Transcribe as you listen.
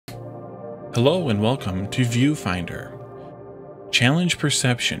Hello and welcome to Viewfinder. Challenge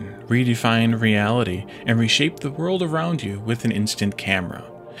perception, redefine reality, and reshape the world around you with an instant camera.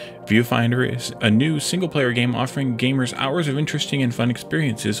 Viewfinder is a new single-player game offering gamers hours of interesting and fun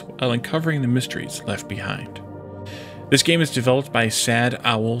experiences while uncovering the mysteries left behind. This game is developed by Sad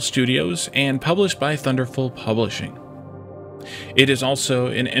Owl Studios and published by Thunderful Publishing. It is also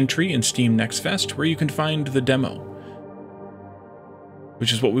an entry in Steam Next Fest where you can find the demo,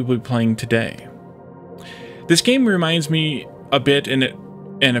 which is what we will be playing today. This game reminds me a bit, and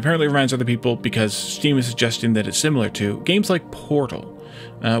apparently reminds other people because Steam is suggesting that it's similar to games like Portal,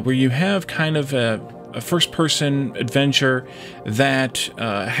 where you have kind of a first-person adventure that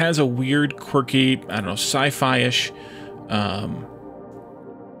has a weird, quirky, I don't know, sci-fi-ish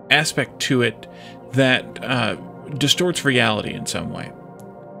aspect to it that distorts reality in some way.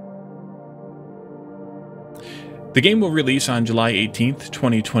 The game will release on July 18th,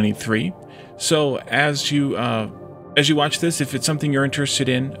 2023. So as you watch this, if it's something you're interested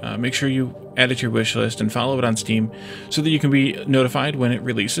in, make sure you add it to your wish list and follow it on Steam so that you can be notified when it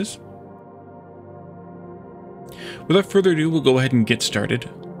releases. Without further ado, we'll go ahead and get started.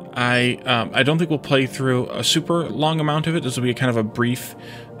 I don't think we'll play through a super long amount of it. This will be kind of a brief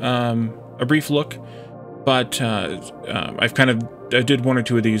look, but I did one or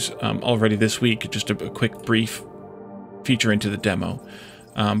two of these already this week, just a quick brief feature into the demo.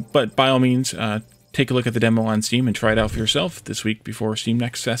 But by all means, take a look at the demo on Steam and try it out for yourself this week before Steam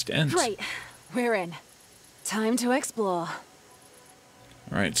Next Fest ends. Great, we're in. Time to explore.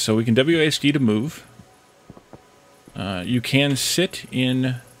 All right, so we can WASD to move. You can sit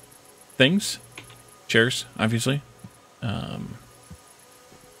in things, chairs, obviously.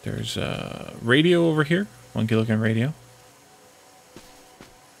 There's a radio over here. Monkey looking radio.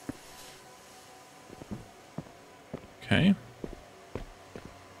 Okay.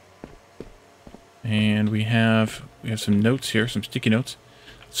 And we have some notes here, some sticky notes.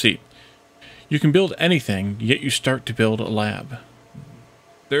 Let's see. You can build anything, yet you start to build a lab.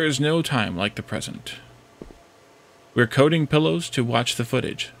 There is no time like the present. We're coding pillows to watch the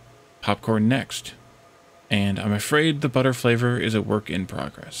footage. Popcorn next. And I'm afraid the butter flavor is a work in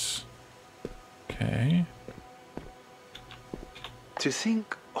progress. Okay. To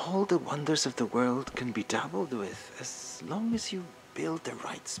think all the wonders of the world can be dabbled with as long as you build the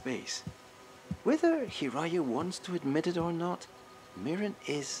right space. Whether Hiraya wants to admit it or not, Mirren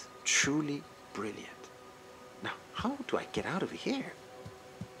is truly brilliant. Now, how do I get out of here?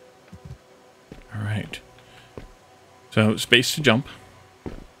 All right. So, space to jump.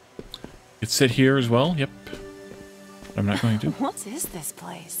 It's sit here as well. Yep. But I'm not going to. What is this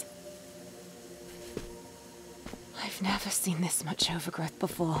place? I've never seen this much overgrowth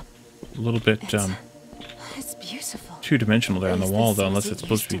before. A little bit It's beautiful. two-dimensional there on the wall, though, unless it's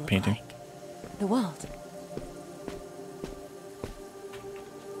supposed to be painting. The world.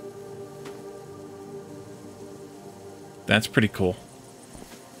 That's pretty cool.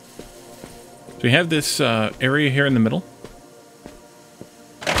 So we have this area here in the middle.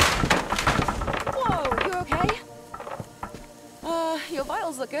 Whoa, you okay? Your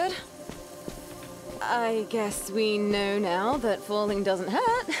vitals look good. I guess we know now that falling doesn't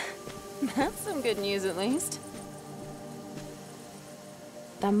hurt. That's some good news, at least.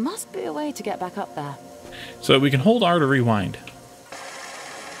 There must be a way to get back up there. So we can hold R to rewind.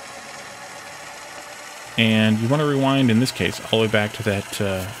 And you want to rewind, in this case, all the way back to that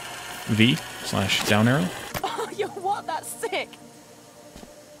V/down arrow. Oh, yo, what? That's sick!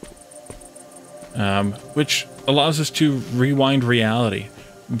 Which allows us to rewind reality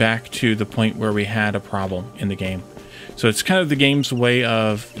back to the point where we had a problem in the game. So it's kind of the game's way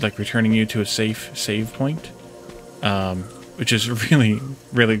of like returning you to a safe save point, which is really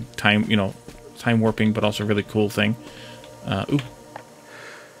time warping, but also a really cool thing. Ooh.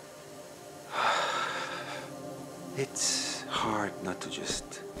 It's hard not to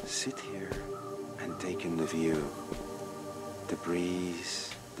just sit here and take in the view. The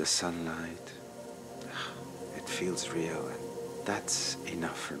breeze, the sunlight. It feels real, and that's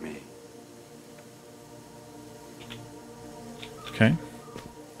enough for me. Okay.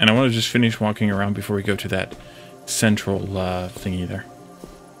 And I want to just finish walking around before we go to that central thingy there.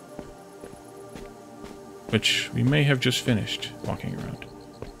 Which we may have just finished walking around.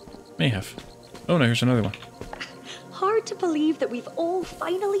 May have. Oh no, here's another one. Hard to believe that we've all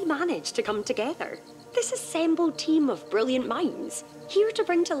finally managed to come together. This assembled team of brilliant minds, here to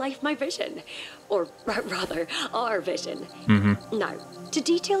bring to life my vision. Or rather, our vision. Mm-hmm. Now, to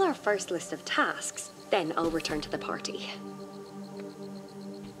detail our first list of tasks, then I'll return to the party.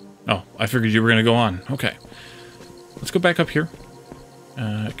 Oh, I figured you were going to go on. Okay. Let's go back up here.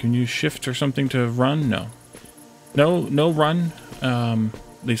 Can you shift or something to run? No. No run.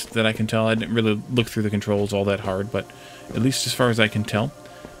 At least that I can tell. I didn't really look through the controls all that hard, but at least as far as I can tell.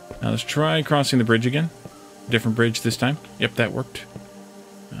 Now let's try crossing the bridge again. Different bridge this time. Yep, that worked.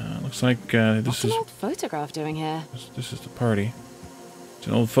 Looks like What's an old photograph doing here? This is the party. It's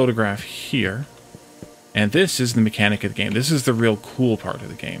an old photograph here. And this is the mechanic of the game. This is the real cool part of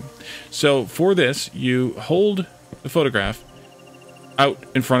the game. So for this, you hold the photograph out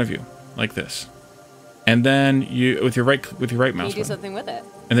in front of you, like this. And then you, with your right mouse You do something with it.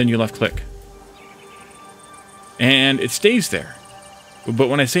 and then you left click. And it stays there. But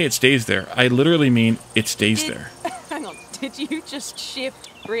when I say it stays there, I literally mean it stays there. Hang on, did you just shift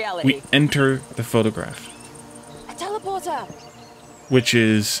reality? We enter the photograph, A teleporter! which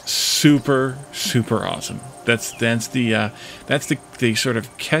is super awesome. That's the sort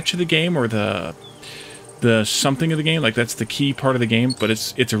of catch of the game, or the something of the game. Like, that's the key part of the game, but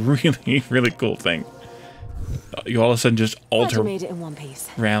it's a really cool thing. You all of a sudden just alter Glad you made it in one piece.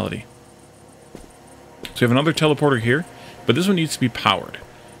 reality. So we have another teleporter here, but this one needs to be powered.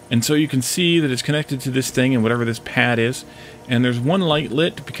 And so you can see that it's connected to this thing and whatever this pad is. And there's one light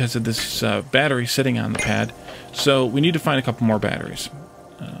lit because of this battery sitting on the pad. So we need to find a couple more batteries.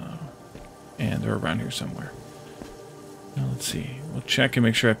 And they're around here somewhere. Now let's see. We'll check and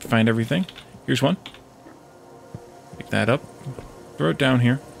make sure I find everything. Here's one. Pick that up. Throw it down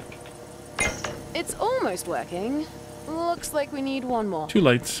here. It's almost working. Looks like we need one more. 2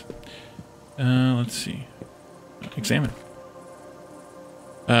 lights. Let's see. Examine.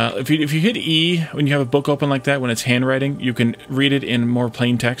 If you hit E when you have a book open like that, when it's handwriting, you can read it in more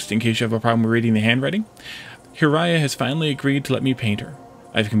plain text in case you have a problem reading the handwriting. Hiraya has finally agreed to let me paint her.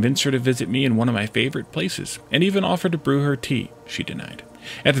 I've convinced her to visit me in one of my favorite places, and even offered to brew her tea. She denied.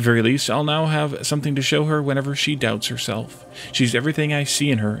 At the very least, I'll now have something to show her whenever she doubts herself. She's everything I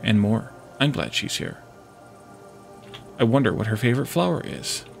see in her and more. I'm glad she's here. I wonder what her favorite flower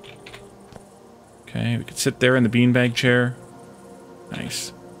is. Okay, we could sit there in the beanbag chair.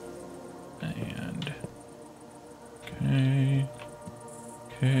 Nice. And...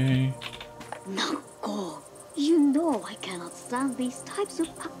 Okay. Now go. You know I cannot stand these types of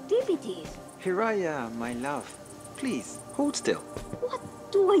activities. Hiraya, my love, please, hold still. What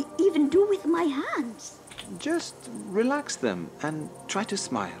do I even do with my hands? Just relax them and try to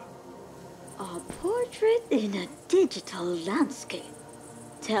smile. A portrait in a digital landscape.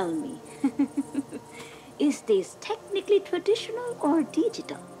 Tell me, is this technically traditional or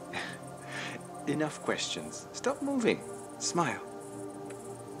digital? Enough questions. Stop moving. Smile.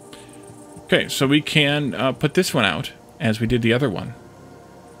 Okay, so we can put this one out as we did the other one.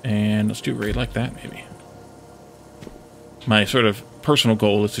 And let's do it right like that, maybe. My sort of personal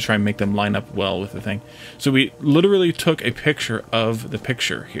goal is to try and make them line up well with the thing. So we literally took a picture of the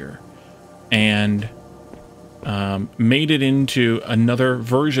picture here and made it into another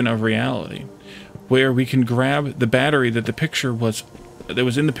version of reality where we can grab the battery that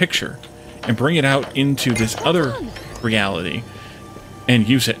was in the picture and bring it out into this other reality and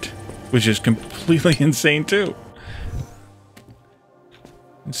use it, which is completely insane too.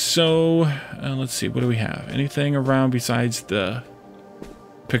 So let's see, what do we have? Anything around besides the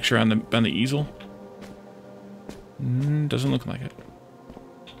picture on the easel? Doesn't look like it.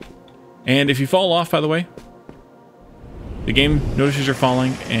 And if you fall off, by the way, the game notices you're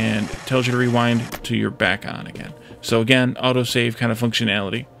falling and tells you to rewind till you're back on again. So again, autosave kind of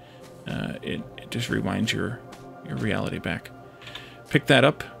functionality. It just rewinds your reality back. Pick that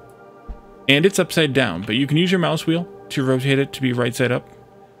up. And it's upside down, but you can use your mouse wheel to rotate it to be right side up.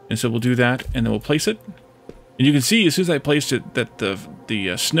 And so we'll do that, and then we'll place it. And you can see as soon as I placed it that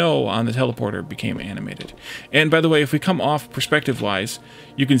the snow on the teleporter became animated. And by the way, if we come off perspective-wise,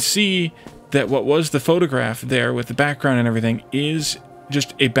 you can see that what was the photograph there with the background and everything is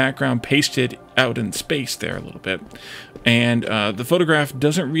just a background pasted out in space there a little bit. And the photograph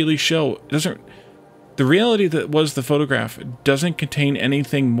doesn't really show... The reality that was the photograph doesn't contain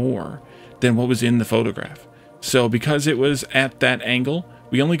anything more than what was in the photograph. So because it was at that angle,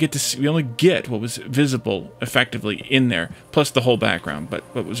 we only get what was visible effectively in there, plus the whole background, but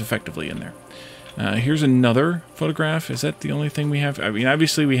what was effectively in there. Here's another photograph. Is that the only thing we have? I mean,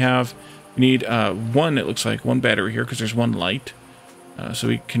 obviously we need one, it looks like, one battery here because there's one light. So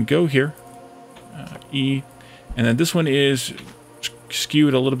we can go here, E, and then this one is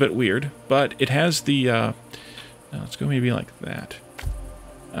skewed a little bit weird, but it has the, let's go maybe like that.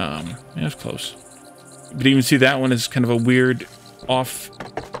 That's close. But even see that one is kind of a weird off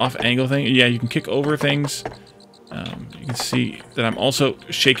angle thing. Yeah, you can kick over things. You can see that I'm also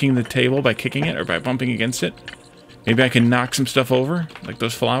shaking the table by kicking it or by bumping against it. Maybe I can knock some stuff over, like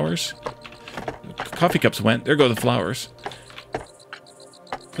those flowers. Coffee cups went. There go the flowers.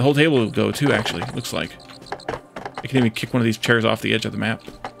 The whole table will go too, actually, looks like. I can even kick one of these chairs off the edge of the map.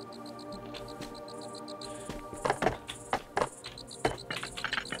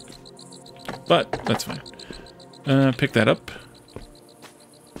 But that's fine. Pick that up.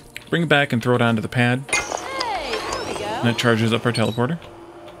 Bring it back and throw it onto the pad. Hey, there we go. And that charges up our teleporter.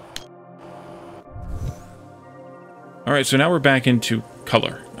 Alright, so now we're back into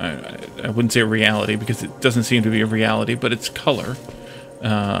color. I wouldn't say reality because it doesn't seem to be a reality, but it's color.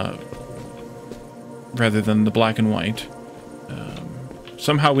 Rather than the black and white.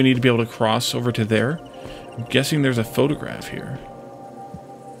 Somehow we need to be able to cross over to there. I'm guessing there's a photograph here.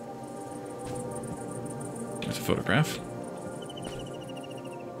 There's a photograph.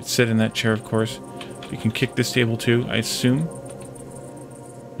 It's sit in that chair, of course. You can kick this table too, I assume.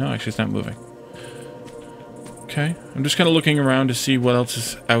 No, actually it's not moving. Okay, I'm just kind of looking around to see what else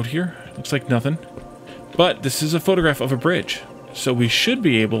is out here. Looks like nothing. But this is a photograph of a bridge. So we should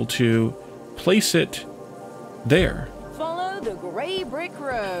be able to place it there. Follow the gray brick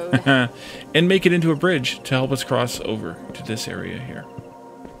road. And make it into a bridge to help us cross over to this area here.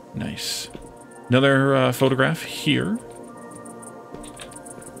 Nice. Another photograph here.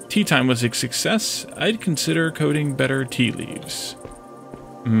 Tea time was a success. I'd consider coding better tea leaves.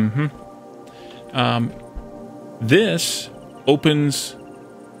 This opens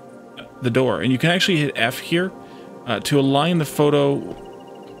the door, and you can actually hit F here to align the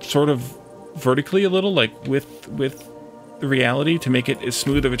photo sort of vertically a little, like with the reality, to make it as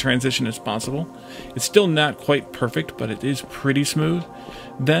smooth of a transition as possible. It's still not quite perfect, but it is pretty smooth.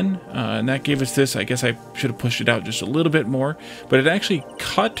 Then, and that gave us this. I guess I should have pushed it out just a little bit more, but it actually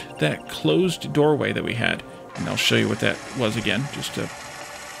cut that closed doorway that we had. And I'll show you what that was again, just to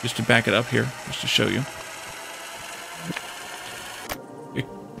back it up here, just to show you.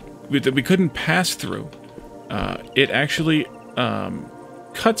 That we couldn't pass through. It actually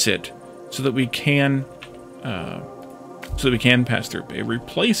cuts it so that we can pass through. It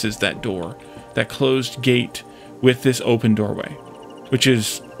replaces that door, that closed gate, with this open doorway, which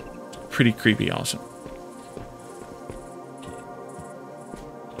is pretty creepy awesome.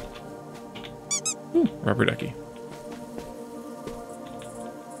 Ooh, rubber ducky.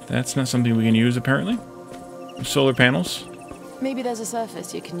 That's not something we can use, apparently. Solar panels. Maybe there's a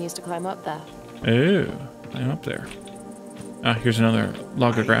surface you can use to climb up there. Oh, climb up there. Ah, here's another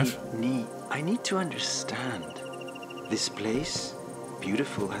logograph. I need to understand. This place,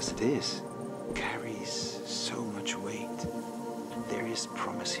 beautiful as it is, carries so much weight. There is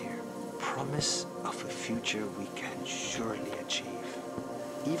promise here. Promise of a future we can surely achieve.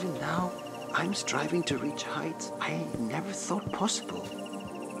 Even now, I'm striving to reach heights I never thought possible.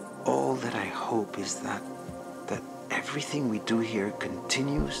 All that I hope is that everything we do here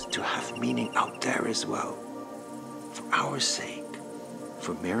continues to have meaning out there as well. For our sake.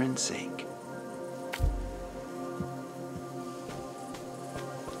 For Mirren's sake.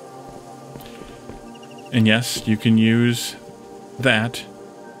 And yes, you can use that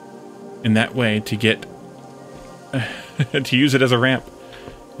in that way to get to use it as a ramp.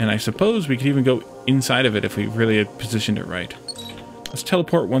 And I suppose we could even go inside of it if we really had positioned it right. Let's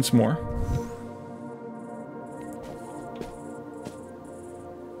teleport once more.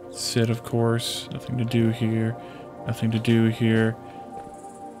 Sit, of course. Nothing to do here. Nothing to do here.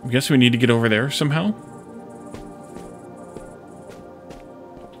 I guess we need to get over there somehow.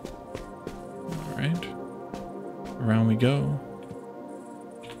 Alright. Around we go.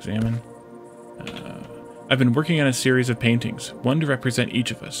 Examine. I've been working on a series of paintings, one to represent each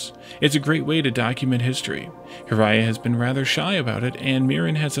of us. It's a great way to document history. Hiraya has been rather shy about it, and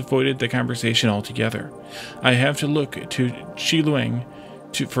Mirren has avoided the conversation altogether. I have to look to Qi Luang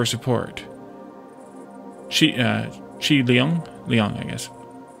for support. Qi Liang, I guess.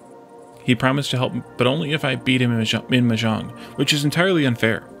 He promised to help, but only if I beat him in Mahjong, which is entirely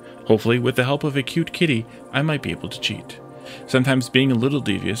unfair. Hopefully, with the help of a cute kitty, I might be able to cheat. Sometimes being a little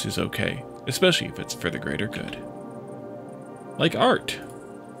devious is okay, especially if it's for the greater good. Like art.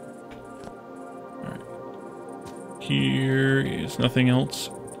 Alright. Here is nothing else.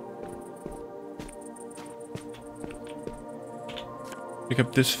 Pick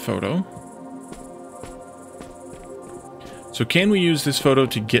up this photo. So can we use this photo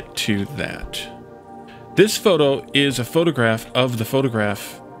to get to that? This photo is a photograph of the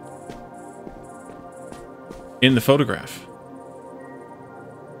photograph in the photograph.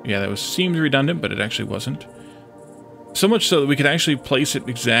 Yeah, that seemed redundant, but it actually wasn't. So much so that we could actually place it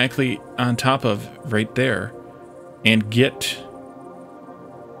exactly on top of right there and get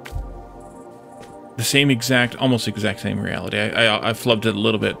the same exact, almost exact same reality. I flubbed it a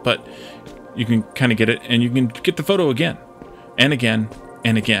little bit, but you can kind of get it, and you can get the photo again and again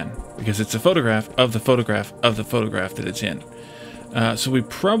and again, because it's a photograph of the photograph of the photograph that it's in. So we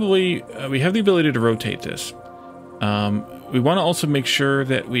probably, we have the ability to rotate this. We want to also make sure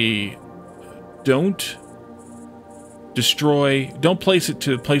that we don't place it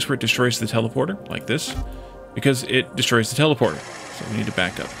to a place where it destroys the teleporter, like this, because it destroys the teleporter. So we need to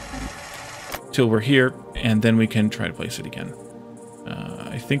back up till we're here, and then we can try to place it again.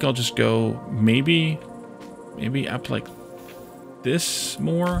 I think I'll just go maybe up like this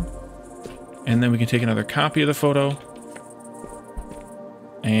more, and then we can take another copy of the photo,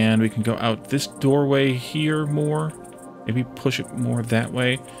 and we can go out this doorway here more, maybe push it more that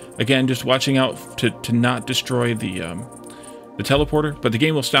way. Again, just watching out to not destroy the teleporter, but the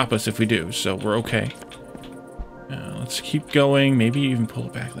game will stop us if we do, so we're okay. Let's keep going, maybe even pull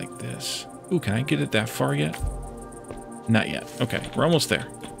it back like this. Ooh, can I get it that far yet? Not yet. Okay, we're almost there.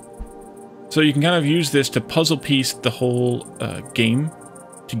 So you can kind of use this to puzzle piece the whole game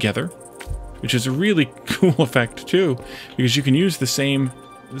together, which is a really cool effect too, because you can use the same,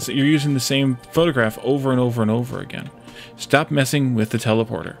 you're using the same photograph over and over and over again. Stop messing with the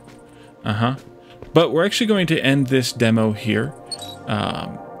teleporter. But we're actually going to end this demo here.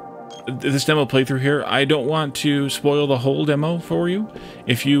 This demo playthrough here. I don't want to spoil the whole demo for you.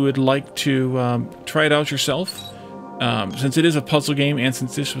 If you would like to try it out yourself, since it is a puzzle game, and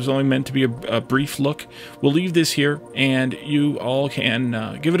since this was only meant to be a brief look, we'll leave this here, and you all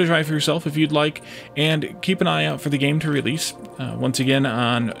can give it a try for yourself if you'd like, and keep an eye out for the game to release once again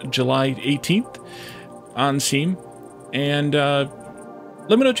on July 18th on Steam, and let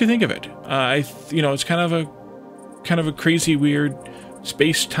me know what you think of it. You know, it's kind of a crazy, weird,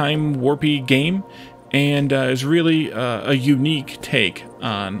 space-time warpy game, and is really a unique take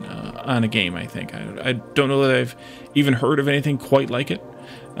on a game, I think. I don't know that I've even heard of anything quite like it.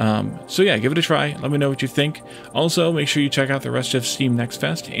 So yeah, give it a try. Let me know what you think. Also, make sure you check out the rest of Steam Next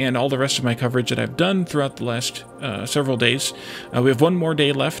Fest and all the rest of my coverage that I've done throughout the last several days. We have one more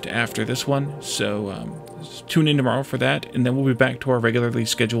day left after this one, so tune in tomorrow for that, and then we'll be back to our regularly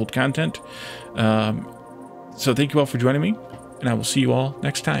scheduled content. So thank you all for joining me, and I will see you all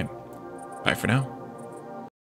next time. Bye for now.